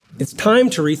It's time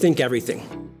to rethink everything,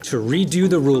 to redo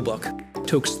the rulebook,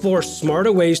 to explore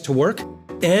smarter ways to work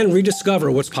and rediscover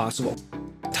what's possible.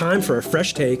 Time for a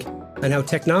fresh take on how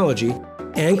technology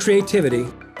and creativity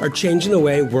are changing the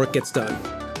way work gets done.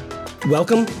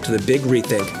 Welcome to the Big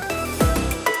REthink.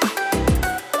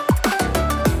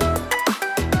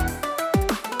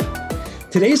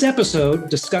 Today's episode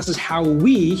discusses how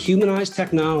we humanize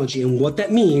technology and what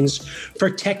that means for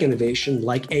tech innovation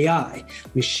like AI,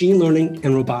 machine learning,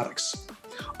 and robotics.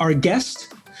 Our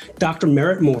guest, Dr.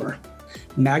 Merritt Moore,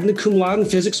 magna cum laude in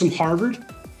physics from Harvard,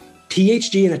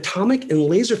 PhD in atomic and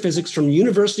laser physics from the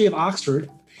University of Oxford,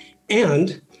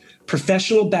 and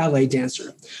professional ballet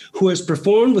dancer who has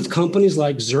performed with companies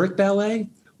like Zurich Ballet,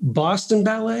 Boston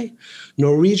Ballet,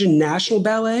 Norwegian National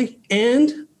Ballet,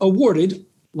 and awarded,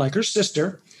 like her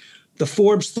sister, the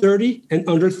Forbes 30 and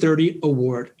Under 30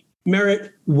 Award.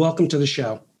 Merritt, welcome to the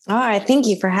show. All right, thank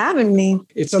you for having me.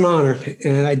 It's an honor,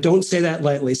 and I don't say that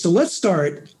lightly. So let's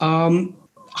start.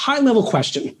 High-level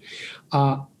question.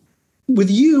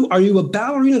 With you, are you a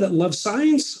ballerina that loves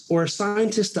science or a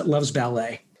scientist that loves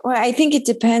ballet? Well, I think it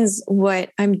depends what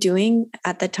I'm doing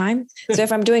at the time. So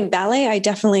if I'm doing ballet,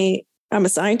 I'm a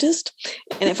scientist.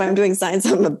 And if I'm doing science,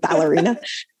 I'm a ballerina.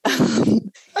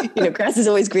 Grass is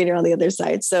always greener on the other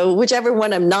side. So whichever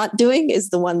one I'm not doing is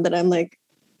the one that I'm like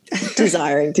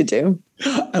desiring to do.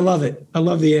 I love it. I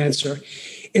love the answer.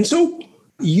 And so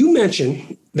you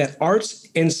mentioned that arts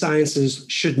and sciences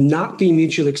should not be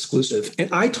mutually exclusive.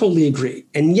 And I totally agree.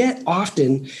 And yet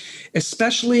often,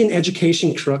 especially in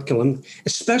education curriculum,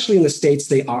 especially in the States,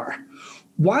 they are.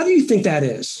 Why do you think that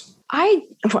is?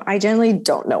 I generally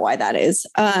don't know why that is.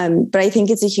 But I think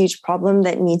it's a huge problem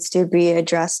that needs to be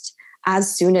addressed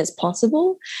as soon as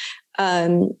possible.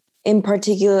 In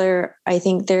particular, I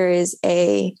think there is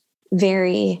a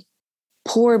very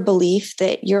poor belief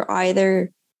that you're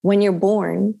either, when you're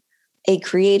born, a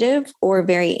creative or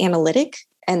very analytic,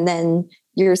 and then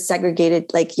you're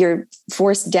segregated, like you're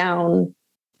forced down,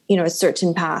 a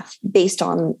certain path based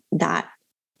on that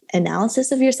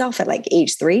analysis of yourself at like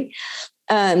age 3.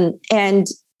 And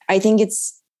I think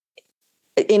it's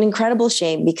an incredible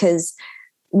shame because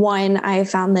one, I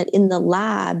found that in the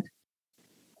lab,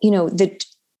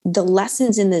 the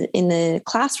lessons in the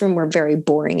classroom were very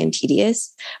boring and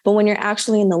tedious, but when you're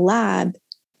actually in the lab,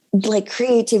 like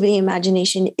creativity,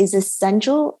 imagination is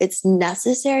essential. It's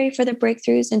necessary for the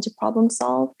breakthroughs and to problem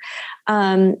solve.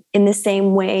 In the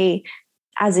same way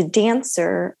as a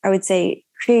dancer, I would say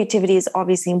creativity is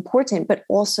obviously important, but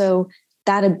also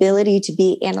that ability to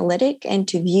be analytic and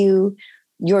to view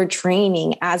your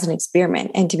training as an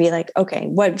experiment and to be like, okay,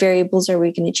 what variables are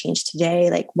we going to change today?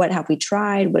 Like, what have we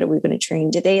tried? What are we going to train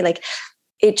today? Like,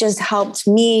 it just helped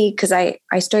me because I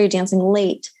started dancing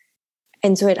late.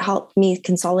 And so it helped me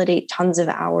consolidate tons of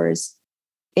hours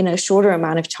in a shorter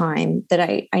amount of time that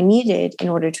I needed in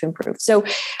order to improve. So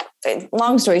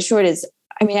long story short is,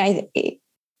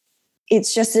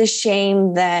 it's just a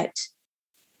shame that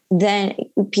then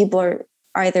people are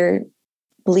either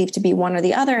believed to be one or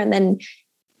the other, and then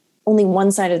only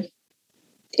one side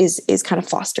is kind of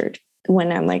fostered,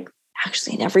 when I'm like,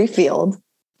 actually in every field,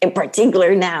 in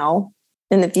particular now,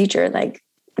 in the future, like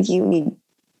you need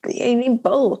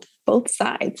both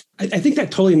sides. I think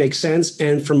that totally makes sense.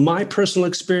 And from my personal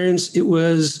experience, it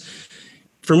was,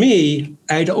 for me,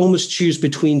 I had to almost choose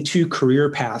between two career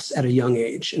paths at a young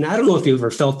age. And I don't know if you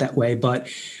ever felt that way,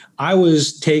 but I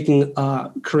was taking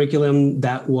a curriculum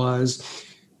that was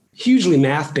hugely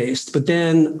math-based, but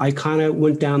then I kind of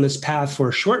went down this path for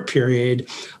a short period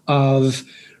of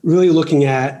really looking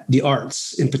at the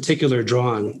arts, in particular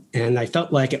drawing. And I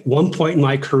felt like at one point in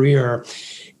my career,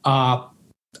 I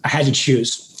had to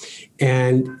choose.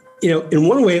 And, in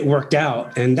one way it worked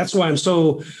out. And that's why I'm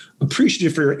so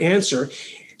appreciative for your answer.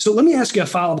 So let me ask you a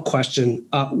follow-up question.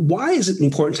 Why is it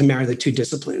important to marry the two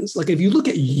disciplines? Like, if you look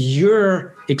at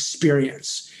your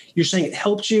experience, you're saying it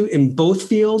helped you in both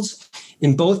fields,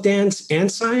 in both dance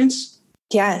and science?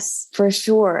 Yes, for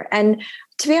sure. And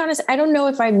to be honest, I don't know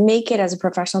if I'd make it as a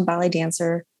professional ballet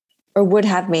dancer or would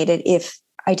have made it if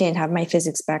I didn't have my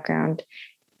physics background.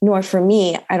 Nor for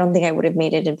me, I don't think I would have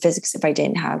made it in physics if I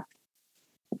didn't have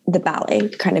the ballet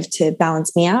kind of to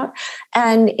balance me out.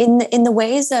 And in the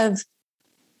ways of,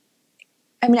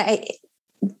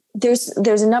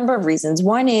 there's a number of reasons.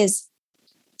 One is,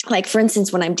 like, for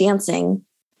instance, when I'm dancing,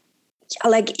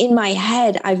 like in my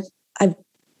head, I've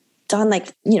done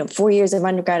 4 years of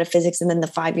undergrad of physics and then the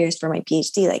 5 years for my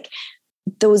PhD. Like,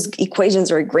 those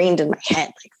equations are ingrained in my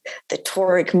head, like the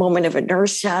toric moment of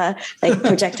inertia, like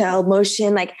projectile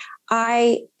motion. Like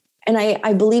I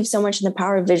believe so much in the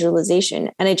power of visualization,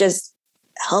 and it just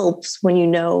helps when you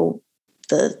know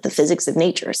the physics of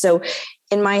nature. So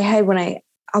in my head,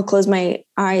 I'll close my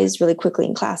eyes really quickly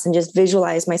in class and just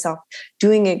visualize myself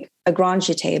doing a grand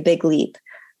jeté, a big leap.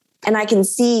 And I can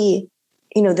see,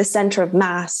 the center of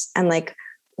mass and like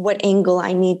what angle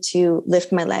I need to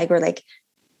lift my leg, or like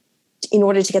in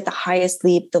order to get the highest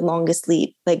leap, the longest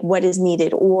leap, like what is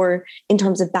needed, or in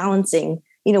terms of balancing,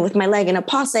 with my leg in a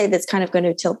passe that's kind of going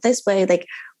to tilt this way, like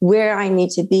where I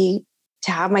need to be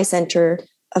to have my center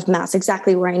of mass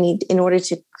exactly where I need in order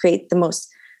to create the most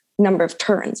number of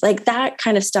turns. Like that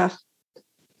kind of stuff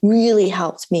really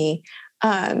helped me.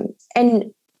 And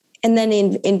then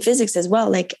in physics as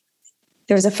well, like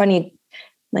there was a funny,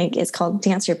 like it's called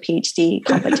Dance Your PhD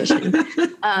competition.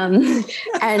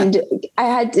 And I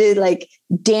had to like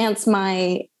dance for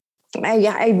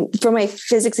my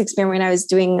physics experiment, I was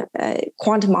doing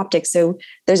quantum optics. So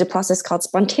there's a process called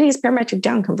spontaneous parametric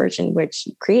down conversion, which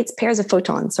creates pairs of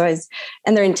photons.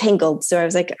 And they're entangled. So I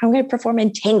was like, I'm going to perform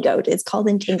entangled. It's called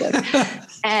entangled. But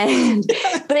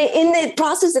in the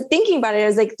process of thinking about it, I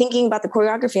was like thinking about the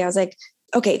choreography. I was like,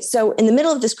 okay, so in the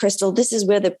middle of this crystal, this is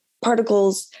where the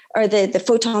particles or the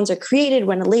photons are created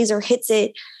when a laser hits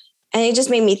it. And it just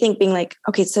made me think, being like,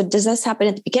 okay, so does this happen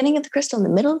at the beginning of the crystal, in the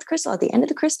middle of the crystal, at the end of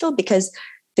the crystal? Because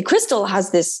the crystal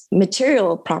has this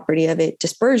material property of it,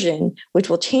 dispersion, which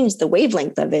will change the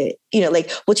wavelength of it, like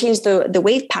will change the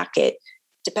wave packet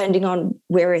depending on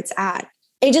where it's at.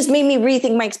 It just made me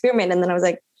rethink my experiment. And then I was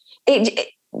like,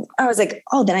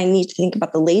 oh, then I need to think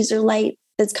about the laser light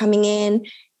that's coming in.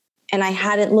 And I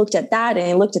hadn't looked at that, and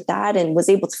I looked at that and was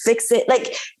able to fix it.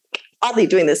 Like, oddly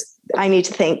doing this, I need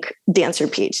to thank Dance Your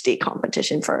PhD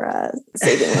competition for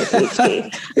saving my PhD.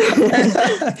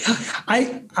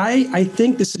 I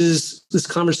think this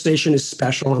conversation is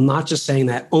special. I'm not just saying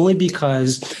that only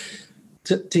because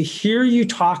to hear you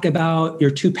talk about your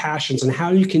two passions and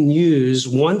how you can use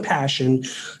one passion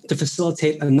to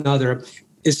facilitate another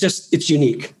it's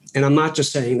unique. And I'm not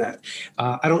just saying that.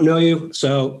 I don't know you,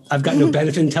 so I've got no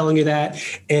benefit in telling you that.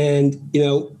 And,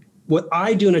 what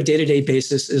I do on a day-to-day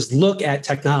basis is look at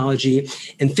technology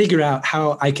and figure out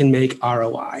how I can make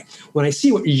ROI. When I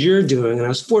see what you're doing, and I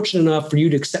was fortunate enough for you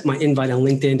to accept my invite on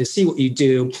LinkedIn to see what you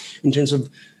do in terms of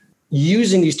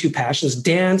using these two passions,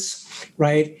 dance,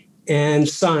 right, and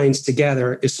science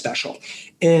together is special.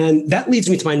 And that leads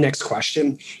me to my next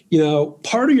question.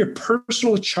 Part of your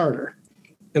personal charter,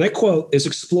 and I quote, is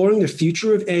exploring the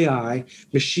future of AI,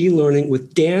 machine learning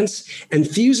with dance and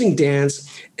fusing dance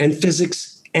and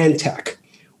physics and tech.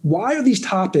 Why are these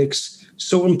topics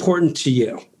so important to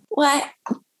you? Well,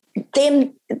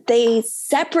 they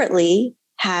separately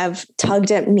have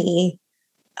tugged at me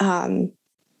in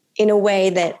a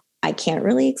way that I can't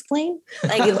really explain.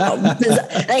 Like,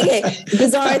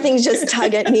 bizarre things just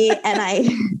tug at me, and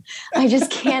I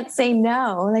just can't say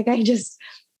no. Like to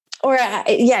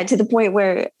the point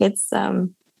where it's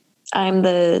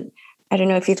I don't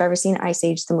know if you've ever seen Ice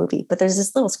Age, the movie, but there's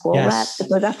this little squirrel rat that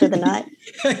goes after the nut.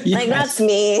 Yes. Like, that's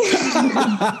me.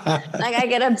 Like, I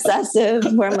get obsessive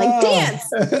where I'm like, dance,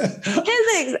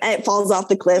 physics, and it falls off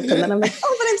the cliff. And then I'm like,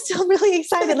 oh, but I'm still really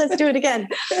excited. Let's do it again.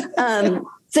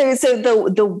 So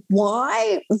the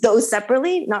why, those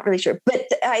separately, not really sure. But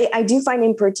I do find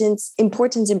importance in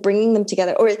bringing them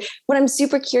together. Or what I'm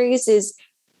super curious is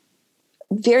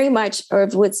very much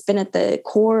of what's been at the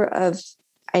core of,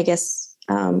 I guess,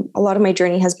 a lot of my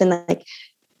journey has been like,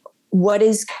 what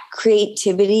is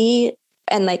creativity,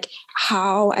 and like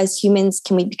how as humans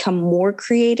can we become more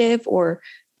creative, or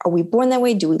are we born that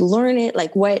way? Do we learn it?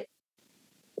 Like what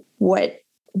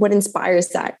inspires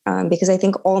that? Because I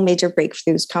think all major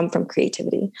breakthroughs come from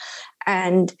creativity.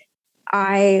 And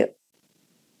I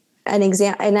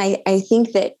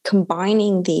think that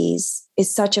combining these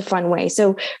is such a fun way.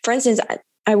 So for instance,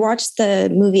 I watched the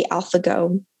movie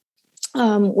AlphaGo,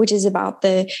 which is about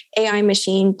the AI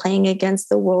machine playing against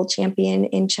the world champion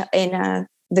in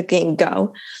the game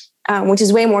Go, which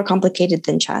is way more complicated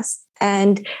than chess.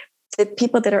 And the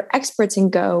people that are experts in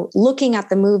Go looking at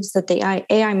the moves that the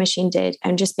AI machine did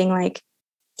and just being like,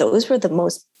 those were the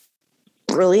most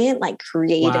brilliant, like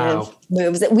creative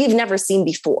moves that we've never seen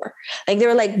before. Like they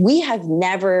were like, we have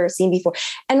never seen before.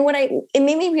 And it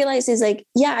made me realize is like,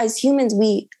 yeah, as humans,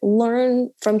 we learn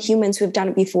from humans who have done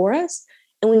it before us.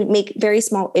 And we make very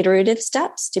small iterative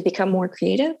steps to become more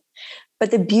creative.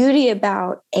 But the beauty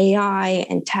about AI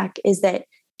and tech is that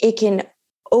it can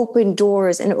open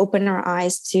doors and open our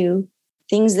eyes to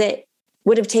things that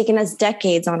would have taken us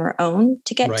decades on our own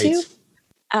to get to.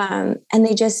 And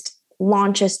they just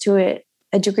launch us to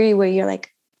a degree where you're like,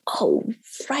 oh,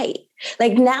 right.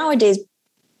 Like nowadays,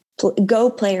 Go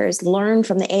players learn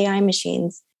from the AI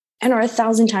machines and are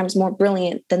 1,000 times more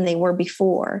brilliant than they were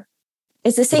before.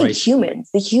 It's the same Right. humans.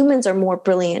 The humans are more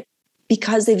brilliant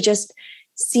because they've just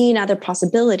seen other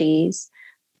possibilities.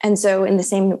 And so in the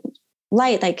same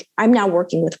light, like I'm now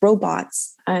working with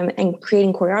robots and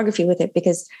creating choreography with it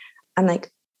because I'm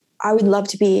like, I would love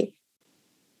to be,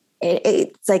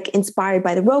 it's like inspired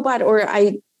by the robot, or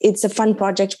it's a fun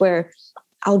project where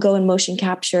I'll go in motion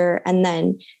capture and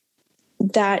then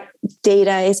that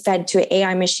data is fed to an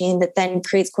AI machine that then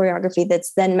creates choreography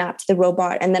that's then mapped to the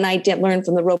robot. And then I didn't learn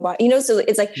from the robot, so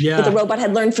it's like, but the robot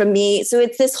had learned from me. So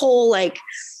it's this whole, like,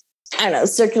 I don't know,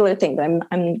 circular thing that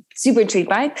I'm super intrigued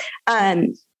by.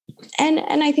 And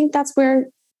I think that's where,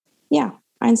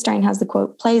 Einstein has the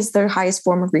quote, play is the highest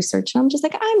form of research. And I'm just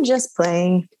like, I'm just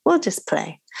playing. We'll just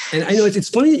play. And I know it's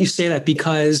funny that you say that,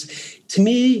 because to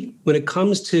me, when it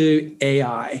comes to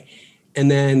AI and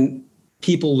then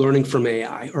people learning from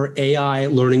AI or AI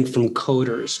learning from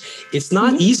coders, it's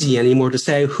not easy anymore to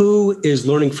say who is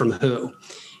learning from who.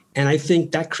 And I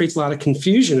think that creates a lot of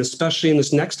confusion, especially in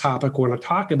this next topic we're going to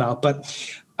talk about.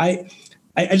 But I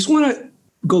just want to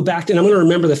go back to, and I'm going to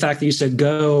remember the fact that you said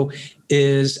Go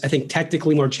is, I think,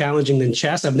 technically more challenging than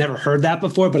chess. I've never heard that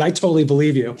before, but I totally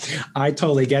believe you. I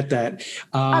totally get that.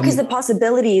 Because the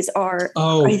possibilities are,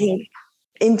 I think,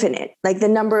 infinite. Like the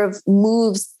number of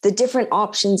moves, the different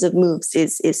options of moves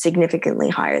is significantly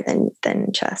higher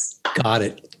than chess. Got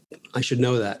it. I should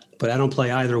know that, but I don't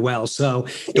play either well. So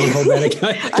don't hold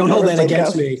that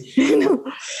against me.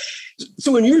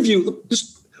 So in your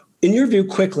view,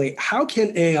 quickly, how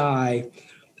can AI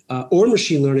or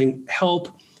machine learning help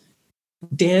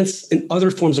dance and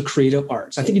other forms of creative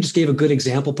arts? I think you just gave a good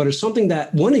example, but it's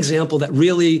one example that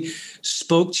really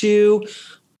spoke to you,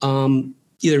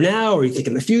 either now or you think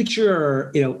in the future,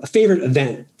 or a favorite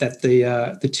event that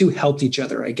the two helped each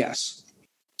other, I guess.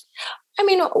 I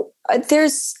mean,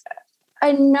 there's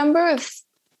a number of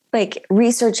like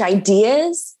research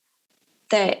ideas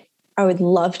that I would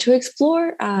love to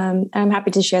explore. I'm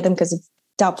happy to share them because it's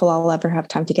doubtful I'll ever have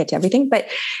time to get to everything. But,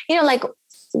 like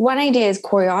one idea is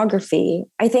choreography.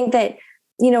 I think that,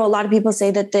 a lot of people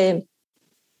say that the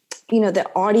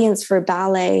audience for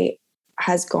ballet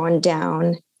has gone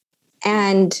down.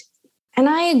 And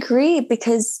I agree,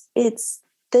 because it's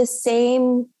the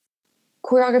same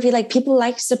choreography. Like people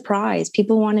like surprise.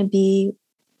 People want to be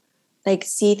like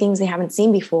see things they haven't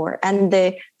seen before. And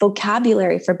the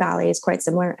vocabulary for ballet is quite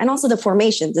similar. And also the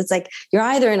formations. It's like you're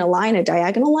either in a line, a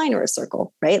diagonal line, or a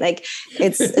circle, right? Like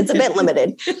it's a bit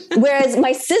limited. Whereas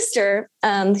my sister,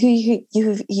 who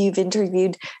you've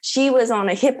interviewed, she was on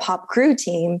a hip hop crew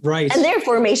team. Right. And their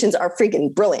formations are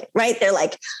freaking brilliant, right? They're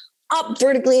like up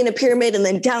vertically in a pyramid and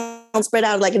then down, spread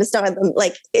out like in a star.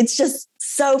 Like it's just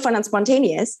so fun and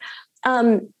spontaneous.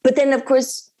 But then of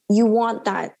course you want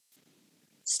that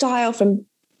style from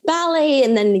ballet,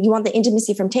 and then you want the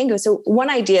intimacy from tango. So one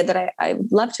idea that I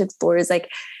would love to explore is like,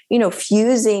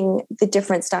 fusing the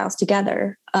different styles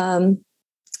together.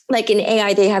 Like in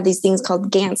AI, they have these things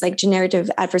called GANs, like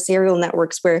generative adversarial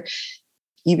networks, where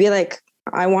you'd be like,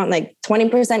 I want like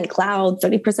 20% cloud,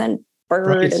 30% bird,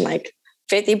 right, and like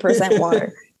 50%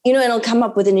 water, and it'll come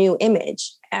up with a new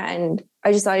image. And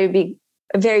I just thought it would be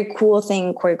a very cool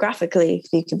thing choreographically.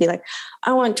 You could be like,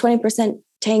 I want 20%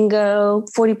 tango,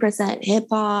 40% hip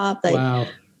hop, like wow,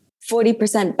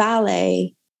 40%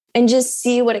 ballet, and just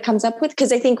see what it comes up with.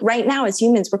 Because I think right now as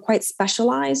humans, we're quite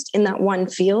specialized in that one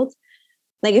field.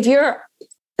 Like if you're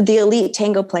the elite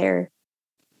tango player,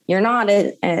 you're not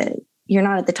at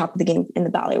the top of the game in the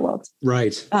ballet world.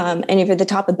 Right. And if you're at the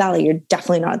top of ballet, you're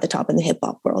definitely not at the top in the hip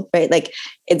hop world, right? Like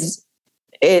it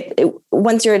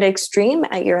once you're at an extreme,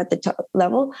 you're at the top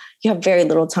level, you have very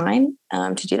little time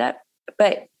to do that.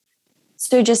 But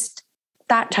so just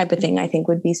that type of thing, I think,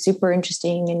 would be super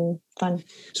interesting and fun.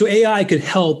 So AI could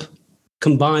help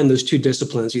combine those two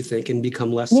disciplines, you think, and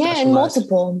become less specialized? And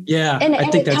multiple. Yeah. And I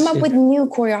think come up with new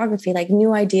choreography, like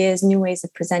new ideas, new ways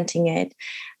of presenting it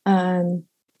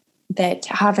that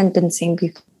haven't been seen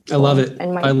before. I love it.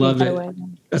 I love it.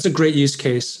 That's a great use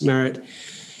case, Merritt.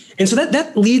 And so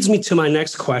that leads me to my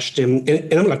next question.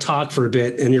 And I'm going to talk for a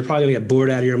bit, and you're probably going to get bored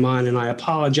out of your mind. And I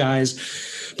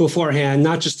apologize beforehand,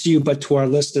 not just to you, but to our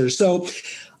listeners. So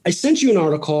I sent you an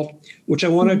article, which I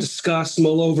want to discuss,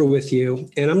 mull over with you.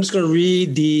 And I'm just going to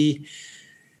read the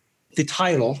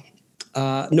title.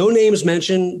 No names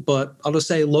mentioned, but I'll just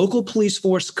say local police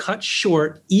force cuts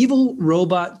short, evil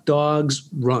robot dogs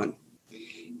run.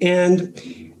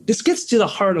 And this gets to the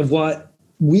heart of what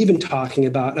we've been talking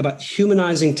about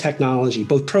humanizing technology,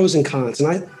 both pros and cons.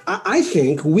 And I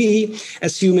think we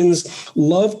as humans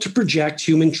love to project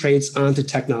human traits onto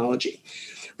technology,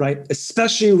 right?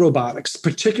 Especially robotics,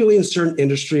 particularly in certain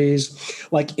industries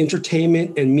like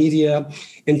entertainment and media,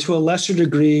 and to a lesser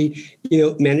degree,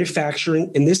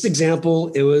 manufacturing. In this example,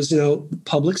 it was,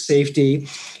 public safety.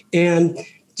 And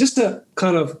just to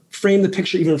kind of frame the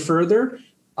picture even further,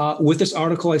 with this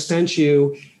article I sent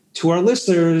you, to our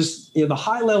listeners, the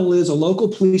high level is a local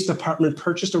police department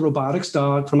purchased a robotics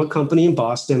dog from a company in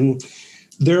Boston.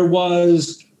 There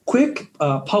was quick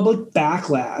public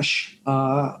backlash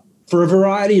for a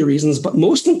variety of reasons, but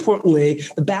most importantly,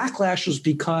 the backlash was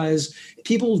because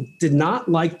people did not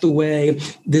like the way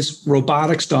this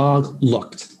robotics dog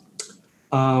looked.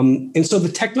 And so the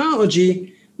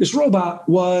technology, this robot,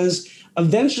 was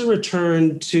eventually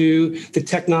returned to the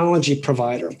technology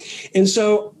provider. And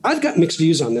so I've got mixed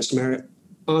views on this, Merritt.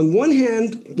 On one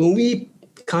hand, when we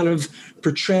kind of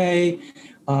portray,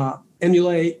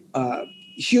 emulate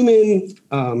human,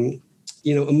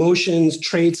 emotions,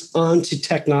 traits onto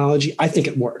technology, I think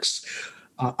it works.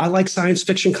 I like science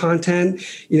fiction content,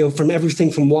 from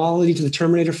everything from WALL-E to the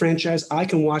Terminator franchise. I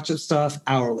can watch that stuff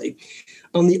hourly.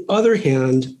 On the other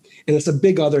hand, and it's a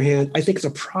big other hand, I think it's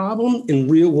a problem in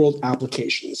real world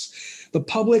applications. The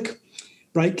public,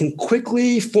 right, can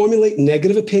quickly formulate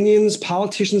negative opinions.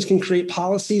 Politicians can create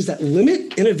policies that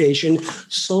limit innovation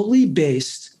solely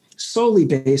based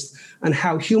on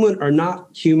how human or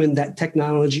not human that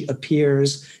technology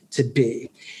appears to be.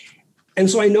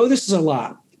 And so I know this is a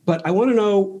lot, but I want to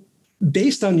know,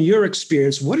 based on your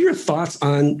experience, what are your thoughts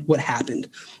on what happened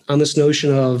on this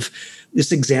notion of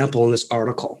this example in this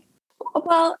article?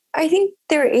 Well, I think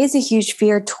there is a huge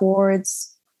fear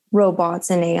towards robots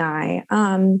and AI.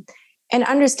 And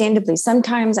understandably,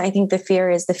 sometimes I think the fear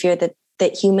is the fear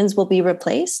that humans will be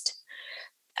replaced.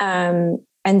 And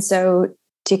so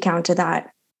to counter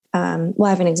that, I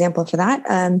have an example for that.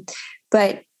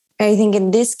 But I think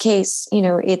in this case,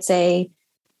 it's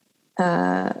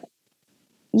I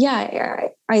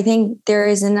think there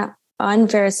is an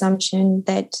unfair assumption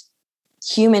that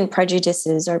human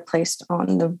prejudices are placed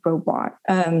on the robot.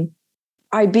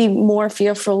 I'd be more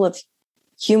fearful of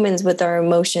humans with our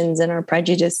emotions and our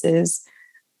prejudices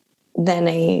than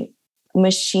a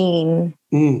machine.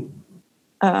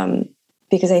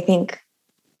 Because I think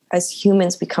as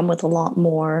humans, we come with a lot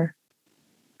more,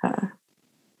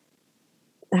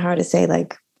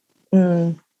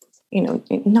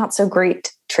 not so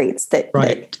great traits that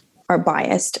are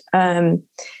biased.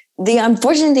 The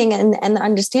unfortunate thing and the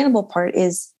understandable part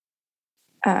is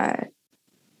that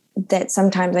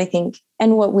sometimes I think,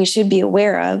 and what we should be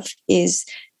aware of is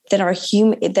that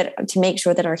to make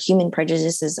sure that our human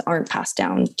prejudices aren't passed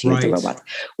down to the robots.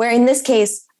 Where in this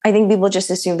case, I think people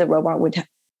just assume the robot would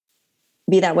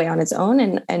be that way on its own,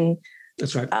 and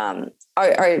that's right.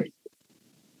 Are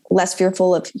less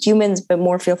fearful of humans, but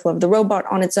more fearful of the robot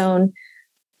on its own.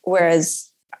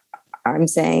 Whereas I'm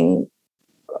saying,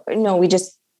 no,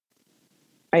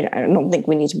 I don't think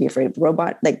we need to be afraid of the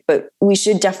robot, but we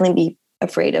should definitely be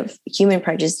afraid of human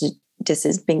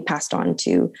prejudices being passed on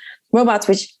to robots,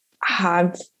 which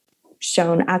have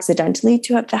shown accidentally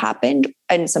to have happened,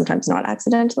 and sometimes not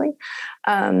accidentally,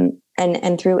 and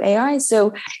through AI.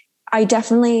 So I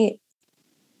definitely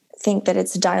think that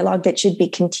it's a dialogue that should be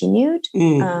continued.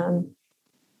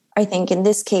 I think in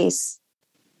this case,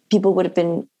 people would have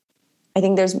been,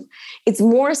 it's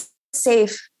more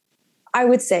safe, I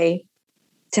would say,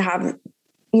 to have,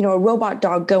 a robot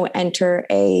dog go enter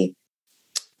a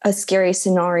scary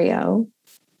scenario,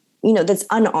 that's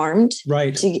unarmed,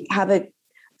 right? To have it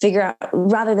figure out,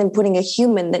 rather than putting a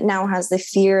human that now has the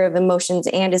fear of emotions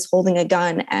and is holding a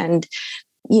gun and,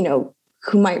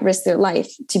 who might risk their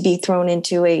life, to be thrown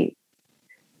into a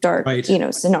dark,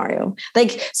 scenario.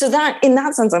 So that in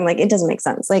that sense, I'm like, it doesn't make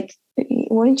sense.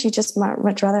 Wouldn't you just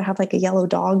much rather have a yellow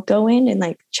dog go in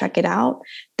and check it out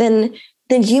than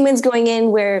humans going in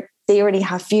where they already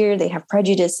have fear, they have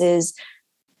prejudices,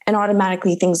 and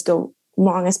automatically things go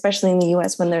wrong, especially in the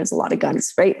US when there's a lot of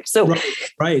guns, right? So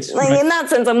right. In that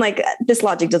sense, I'm like, this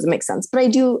logic doesn't make sense.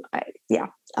 But So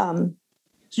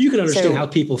you can understand how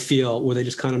people feel, where they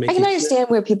just kind of make. I can understand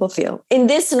where people feel. In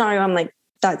this scenario, I'm like,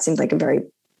 that seems like a very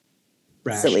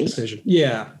rash silly decision.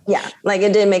 Yeah.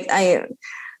 It didn't make.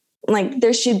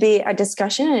 There should be a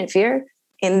discussion and a fear.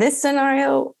 In this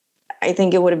scenario, I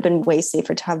think it would have been way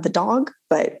safer to have the dog,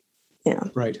 but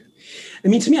Right. I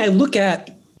mean, to me, I look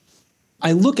at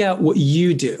what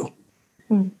you do.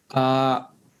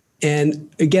 And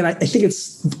again, I think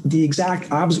it's the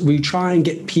exact opposite. We try and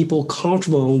get people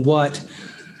comfortable in what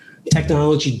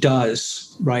technology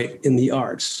does, right, in the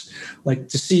arts. Like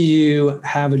to see you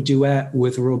have a duet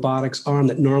with a robotics arm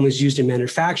that normally is used in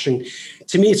manufacturing,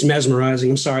 to me, it's mesmerizing.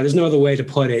 I'm sorry, there's no other way to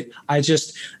put it. I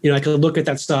just, I could look at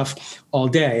that stuff all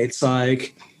day. It's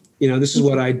like, this is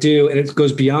what I do. And it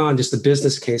goes beyond just the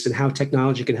business case and how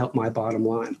technology can help my bottom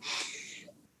line.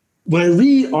 When I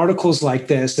read articles like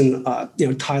this and,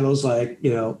 titles like,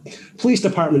 police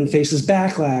department faces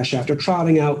backlash after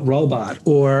trotting out robot,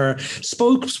 or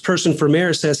spokesperson for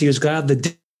mayor says he was glad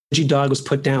the digi dog was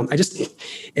put down. I just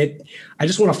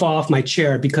want to fall off my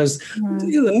chair because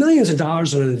the millions of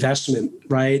dollars of investment,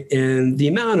 right? And the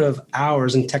amount of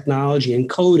hours in technology and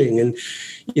coding and,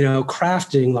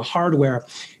 crafting the hardware,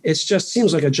 it just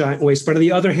seems like a giant waste. But on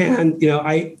the other hand,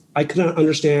 I cannot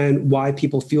understand why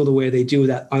people feel the way they do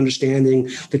without understanding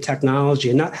the technology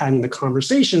and not having the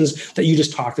conversations that you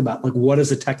just talked about. Like, what does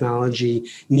the technology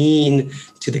mean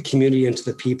to the community and to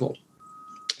the people?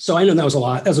 So I know that was a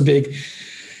lot. That was a big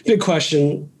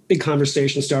question, big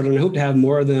conversation starter. And I hope to have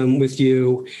more of them with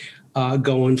you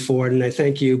going forward. And I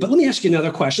thank you. But let me ask you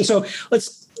another question. So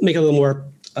let's make it a little more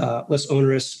less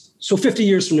onerous. So 50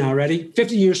 years from now, ready?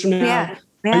 50 years from now. Yeah,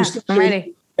 I'm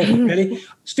ready. Ready?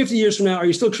 50 years from now, are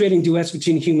you still creating duets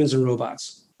between humans and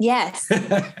robots? Yes,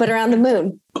 but around the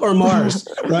moon. Or Mars,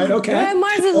 right? Okay.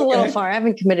 Mars is a little far. I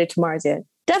haven't committed to Mars yet.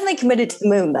 Definitely committed to the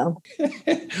moon, though.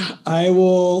 I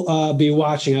will be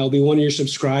watching. I'll be one of your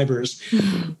subscribers.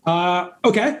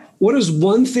 Okay. What is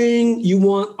one thing you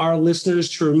want our listeners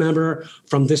to remember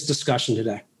from this discussion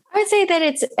today? I would say that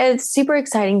it's a super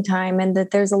exciting time and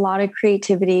that there's a lot of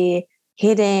creativity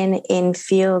hidden in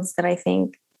fields that I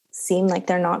think seem like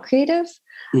they're not creative.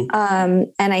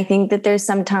 And I think that there's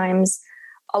sometimes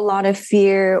a lot of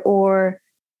fear or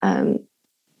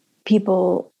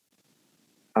people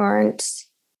are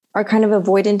kind of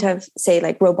avoidant of, say,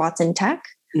 like robots in tech,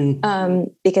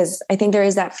 because I think there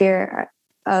is that fear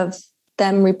of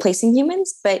them replacing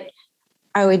humans. But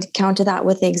I would counter that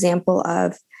with the example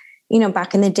of,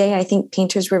 back in the day, I think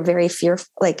painters were very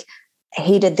fearful, like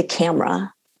hated the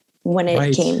camera when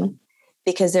it came,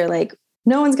 because they're like,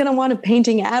 no one's going to want a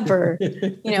painting ever,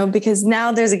 because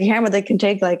now there's a camera that can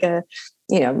take like a,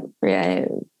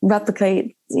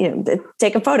 replicate,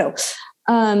 take a photo.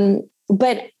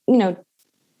 But,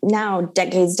 now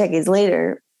decades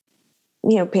later,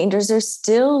 painters are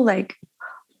still like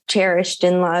cherished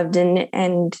and loved.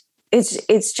 And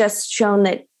it's just shown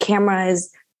that camera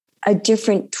is a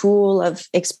different tool of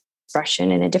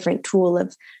expression and a different tool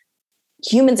of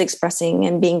humans expressing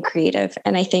and being creative.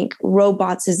 And I think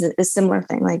robots is a similar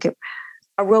thing. Like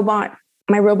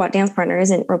my robot dance partner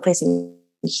isn't replacing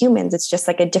humans. It's just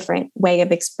like a different way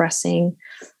of expressing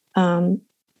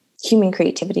human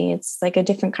creativity. It's like a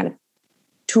different kind of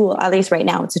tool. At least right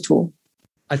now, it's a tool.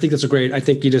 I think that's I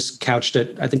think you just couched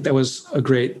it. I think that was a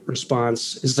great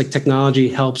response. It's like technology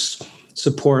helps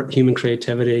support human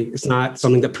creativity. It's not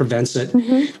something that prevents it.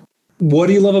 What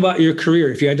do you love about your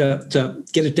career? If you had to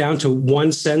get it down to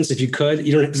one sentence, if you could,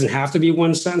 it doesn't have to be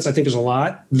one sentence. I think there's a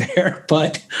lot there,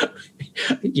 but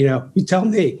you tell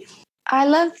me. I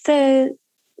love the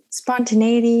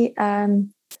spontaneity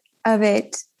of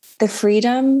it, the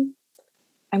freedom.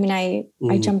 I mean,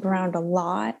 I jump around a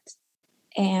lot,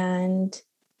 and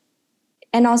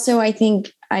also I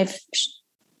think I've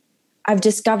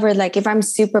discovered, like, if I'm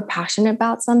super passionate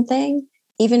about something,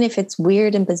 even if it's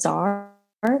weird and bizarre,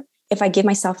 if I give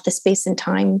myself the space and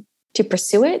time to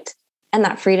pursue it and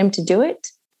that freedom to do it,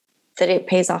 that it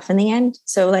pays off in the end.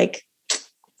 So like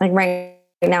right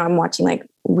now I'm watching like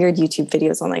weird YouTube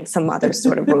videos on like some other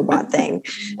sort of robot thing.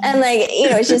 And like,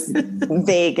 it's just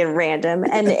vague and random.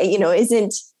 And,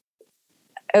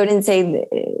 I wouldn't say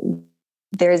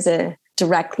there's a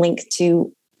direct link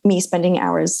to me spending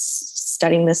hours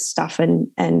studying this stuff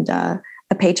and a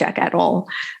paycheck at all.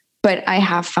 But I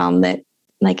have found that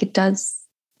like it does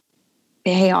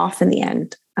pay off in the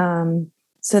end.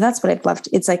 So that's what I've loved.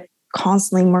 It's like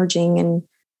constantly merging and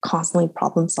constantly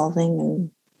problem solving,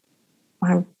 and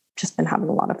I've just been having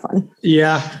a lot of fun.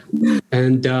 Yeah.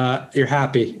 And you're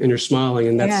happy and you're smiling.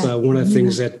 And that's one of the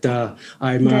things that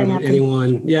I admire about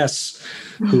anyone,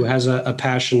 who has a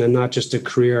passion and not just a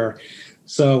career.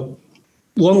 So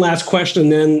one last question,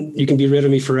 then you can be rid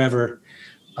of me forever,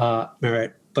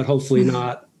 Merritt, but hopefully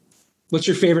not. What's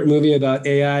your favorite movie about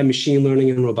AI, machine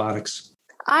learning, and robotics?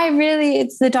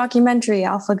 It's the documentary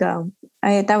AlphaGo.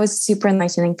 That was super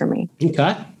enlightening for me.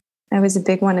 Okay. That was a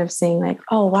big one of seeing like,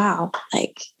 oh, wow,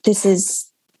 like this is,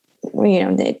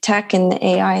 the tech and the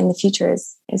AI in the future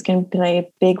is going to play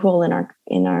a big role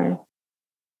in our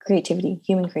creativity,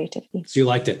 human creativity. So you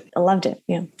liked it? I loved it.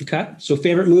 Yeah. Okay. So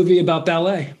favorite movie about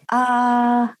ballet?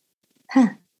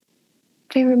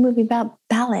 favorite movie about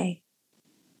ballet?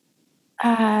 There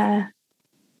are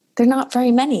not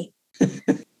very many.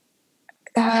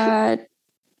 And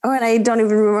I don't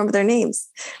even remember their names.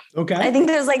 Okay. I think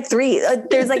there's like 3.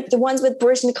 There's like the ones with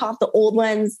Baryshnikov, the old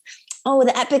ones. Oh,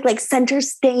 the epic like Center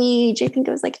Stage. I think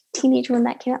it was like a teenage one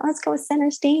that came out. Let's go with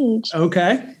Center Stage.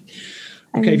 Okay.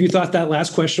 If you thought that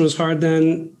last question was hard,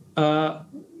 then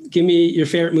give me your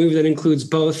favorite movie that includes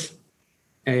both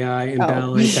AI and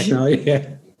ballet technology.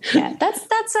 Yeah, that's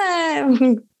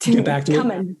get back to me.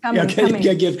 Coming.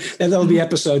 That'll be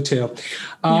episode 2.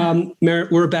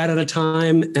 Merritt, we're about out of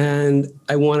time, and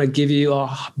I want to give you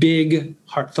a big,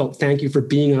 heartfelt thank you for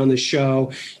being on the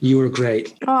show. You were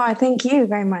great. Oh, thank you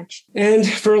very much. And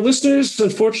for our listeners,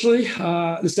 unfortunately,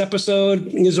 this episode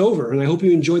is over, and I hope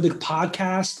you enjoyed the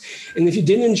podcast. And if you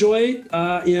didn't enjoy it,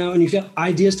 and you've got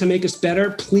ideas to make us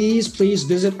better, please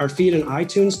visit our feed on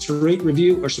iTunes to rate,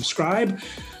 review, or subscribe.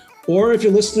 Or if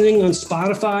you're listening on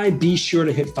Spotify, be sure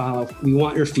to hit follow. We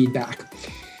want your feedback.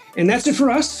 And that's it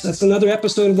for us. That's another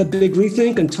episode of the Big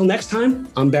REthink. Until next time,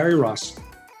 I'm Barry Ross.